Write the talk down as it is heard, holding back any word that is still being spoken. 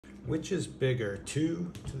Which is bigger,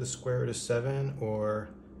 2 to the square root of 7 or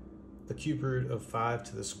the cube root of 5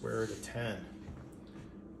 to the square root of 10?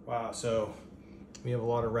 Wow, so we have a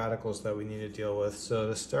lot of radicals that we need to deal with. So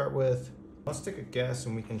to start with, let's take a guess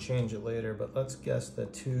and we can change it later, but let's guess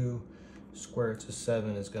that 2 square roots of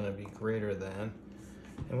 7 is going to be greater than.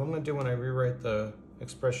 And what I'm going to do when I rewrite the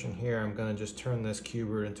expression here, I'm going to just turn this cube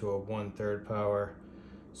root into a 1/3 power.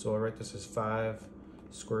 So I'll write this as 5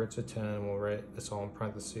 square roots of 10, and we'll write this all in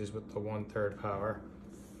parentheses with the 1/3 power.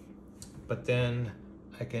 But then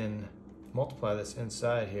I can multiply this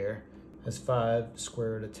inside here as 5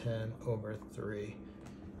 square root of 10 over 3.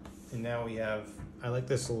 And now we have, I like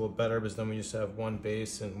this a little better because then we just have one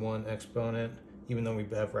base and one exponent, even though we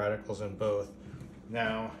have radicals in both.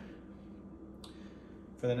 Now,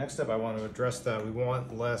 for the next step, I want to address that. We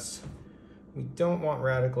don't want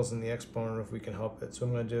radicals in the exponent if we can help it. So what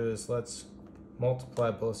I'm going to do is let's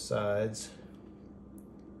multiply both sides.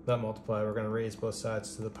 Not multiply, we're going to raise both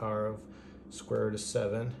sides to the power of square root of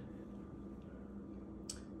 7.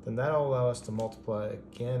 Then that'll allow us to multiply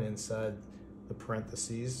again inside the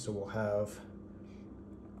parentheses. So we'll have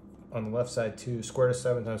on the left side 2 square root of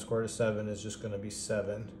 7 times square root of 7 is just going to be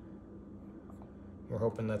 7. We're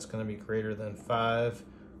hoping that's going to be greater than 5.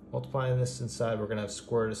 Multiplying this inside, we're going to have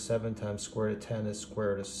square root of 7 times square root of 10 is square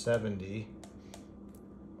root of 70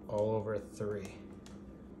 all over 3.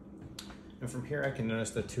 And from here I can notice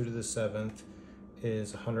that 2 to the 7th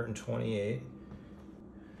is 128.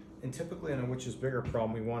 And typically in a which is bigger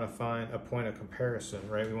problem, we want to find a point of comparison,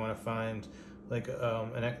 right? We want to find like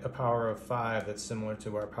a power of 5 that's similar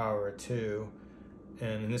to our power of 2.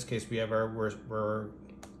 And in this case, we have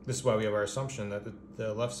this is why we have our assumption that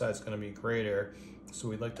the left side is going to be greater. So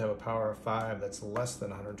we'd like to have a power of 5 that's less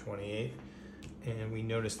than 128. And we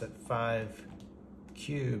notice that 5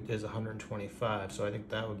 cubed is 125. So I think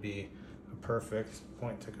that would be a perfect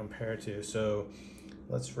point to compare to. So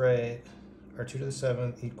let's write our 2 to the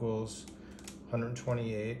 7th equals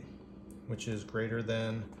 128, which is greater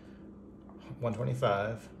than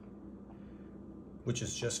 125, which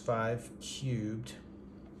is just 5 cubed.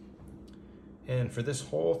 And for this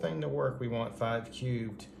whole thing to work, we want 5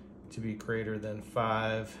 cubed to be greater than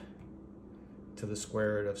 5 to the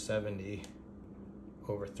square root of 70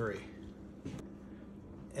 over 3.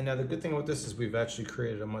 And now the good thing with this is we've actually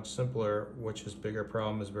created a much simpler which is bigger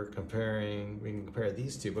problem as we can compare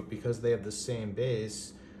these two, but because they have the same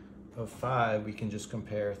base of 5, we can just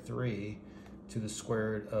compare 3 to the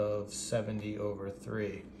square root of 70 over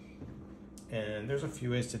 3. And there's a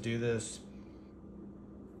few ways to do this.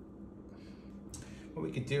 What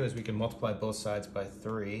we could do is we can multiply both sides by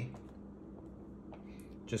 3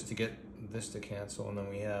 just to get this to cancel, and then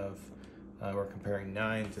we have, we're comparing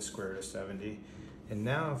 9 to square root of 70. And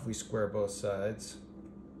now if we square both sides,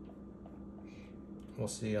 we'll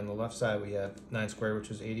see on the left side we have 9 squared,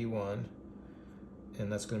 which is 81, and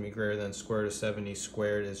that's going to be greater than square root of 70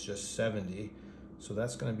 squared is just 70. So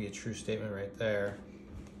that's going to be a true statement right there.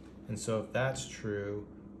 And so if that's true,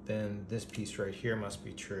 then this piece right here must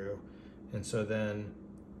be true. And so then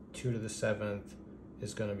 2 to the 7th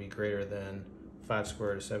is going to be greater than 5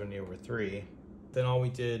 square root of 70 over 3. Then all we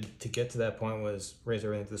did to get to that point was raise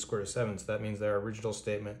everything to the square root of 7. So that means that our original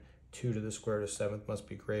statement, 2 to the square root of 7th, must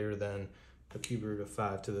be greater than the cube root of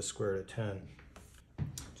 5 to the square root of 10.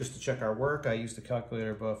 Just to check our work, I used the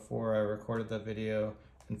calculator before I recorded that video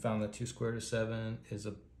and found that 2 square root of 7 is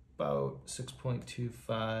about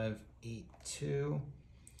 6.2582.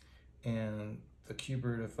 And the cube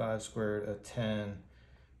root of 5 square root of 10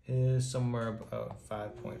 is somewhere about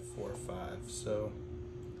 5.45. So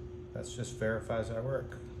that just verifies our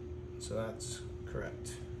work. So that's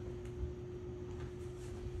correct.